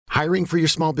Hiring for your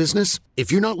small business?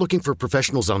 If you're not looking for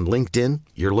professionals on LinkedIn,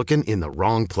 you're looking in the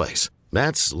wrong place.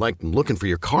 That's like looking for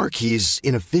your car keys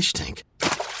in a fish tank.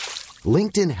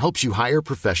 LinkedIn helps you hire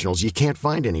professionals you can't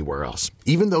find anywhere else,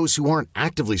 even those who aren't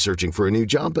actively searching for a new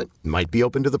job but might be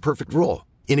open to the perfect role.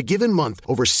 In a given month,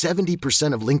 over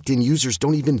 70% of LinkedIn users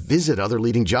don't even visit other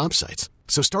leading job sites.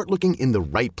 So start looking in the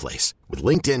right place. With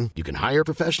LinkedIn, you can hire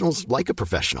professionals like a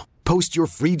professional. Post your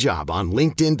free job on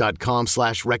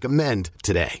linkedin.com/recommend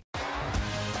today.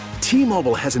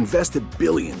 T-Mobile has invested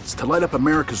billions to light up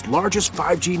America's largest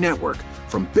 5G network,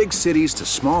 from big cities to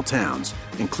small towns,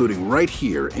 including right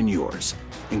here in yours.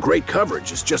 And great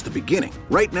coverage is just the beginning.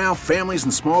 Right now, families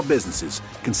and small businesses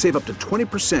can save up to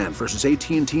 20% versus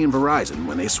AT&T and Verizon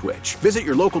when they switch. Visit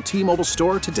your local T-Mobile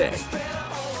store today.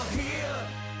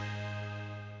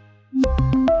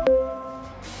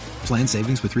 Plan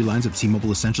savings with 3 lines of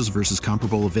T-Mobile Essentials versus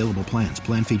comparable available plans.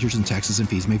 Plan features and taxes and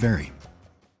fees may vary.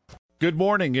 Good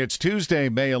morning. It's Tuesday,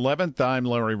 May 11th. I'm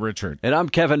Larry Richard. And I'm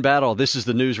Kevin Battle. This is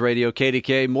the News Radio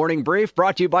KDK Morning Brief,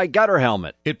 brought to you by Gutter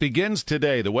Helmet. It begins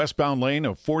today. The westbound lane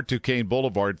of Fort Duquesne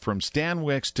Boulevard from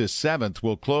Stanwix to 7th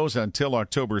will close until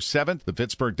October 7th. The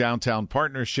Pittsburgh Downtown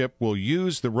Partnership will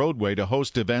use the roadway to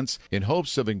host events in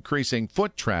hopes of increasing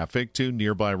foot traffic to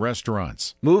nearby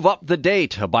restaurants. Move up the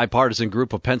date. A bipartisan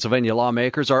group of Pennsylvania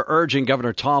lawmakers are urging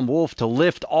Governor Tom Wolf to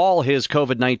lift all his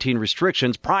COVID-19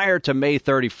 restrictions prior to May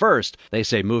 31st. They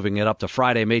say moving it up to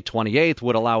Friday, May 28th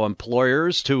would allow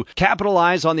employers to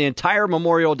capitalize on the entire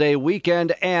Memorial Day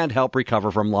weekend and help recover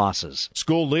from losses.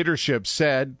 School leadership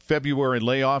said February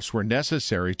layoffs were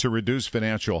necessary to reduce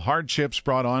financial hardships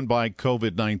brought on by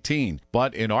COVID-19.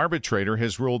 But an arbitrator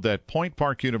has ruled that Point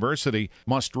Park University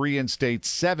must reinstate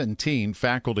 17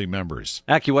 faculty members.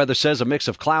 AccuWeather says a mix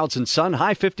of clouds and sun,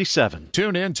 high 57.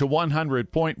 Tune in to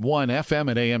 100.1 FM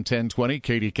and AM 1020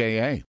 KDKA.